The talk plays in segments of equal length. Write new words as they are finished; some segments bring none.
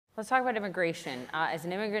Let's talk about immigration. As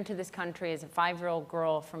an immigrant to this country, as a 5-year-old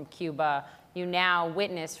girl from Cuba, you now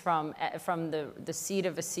witness from the seat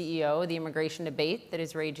of a CEO the immigration debate that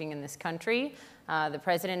is raging in this country. The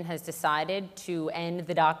president has decided to end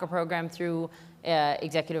the DACA program through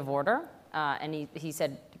executive order, and he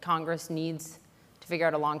said Congress needs to figure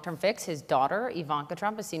out a long-term fix. His daughter, Ivanka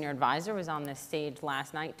Trump, a senior advisor, was on this stage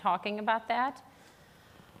last night talking about that.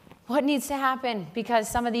 What needs to happen? Because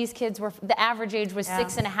some of these kids were, the average age was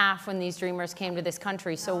 6.5 when these dreamers came to this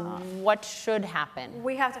country. So what should happen?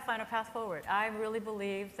 We have to find a path forward. I really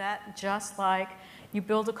believe that just like you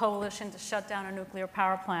build a coalition to shut down a nuclear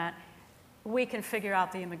power plant, we can figure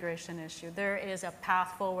out the immigration issue. There is a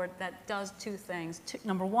path forward that does two things.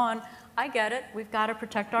 Number one, I get it. We've got to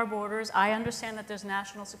protect our borders. I understand that there's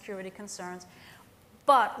national security concerns.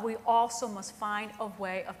 But we also must find a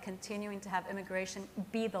way of continuing to have immigration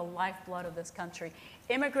be the lifeblood of this country.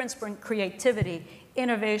 Immigrants bring creativity,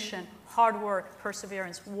 innovation, hard work,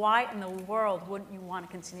 perseverance. Why in the world wouldn't you want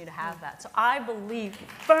to continue to have that? So I believe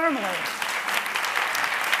firmly,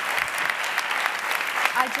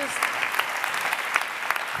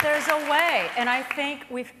 there's a way, and I think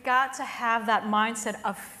we've got to have that mindset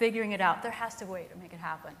of figuring it out. There has to be a way to make it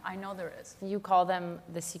happen. I know there is. You call them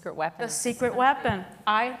the secret weapon. The secret weapon.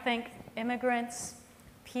 I think immigrants,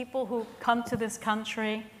 people who come to this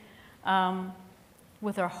country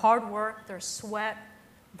with their hard work, their sweat,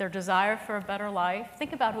 their desire for a better life.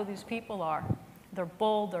 Think about who these people are. They're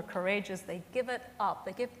bold, they're courageous, they give it up.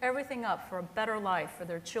 They give everything up for a better life, for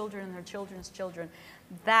their children and their children's children.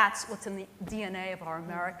 That's what's in the DNA of our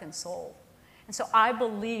American soul. And so I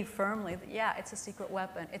believe firmly that, yeah, it's a secret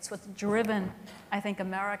weapon. It's what's driven, I think,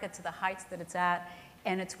 America to the heights that it's at,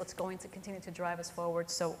 and it's what's going to continue to drive us forward.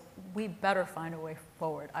 So we better find a way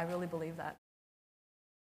forward. I really believe that.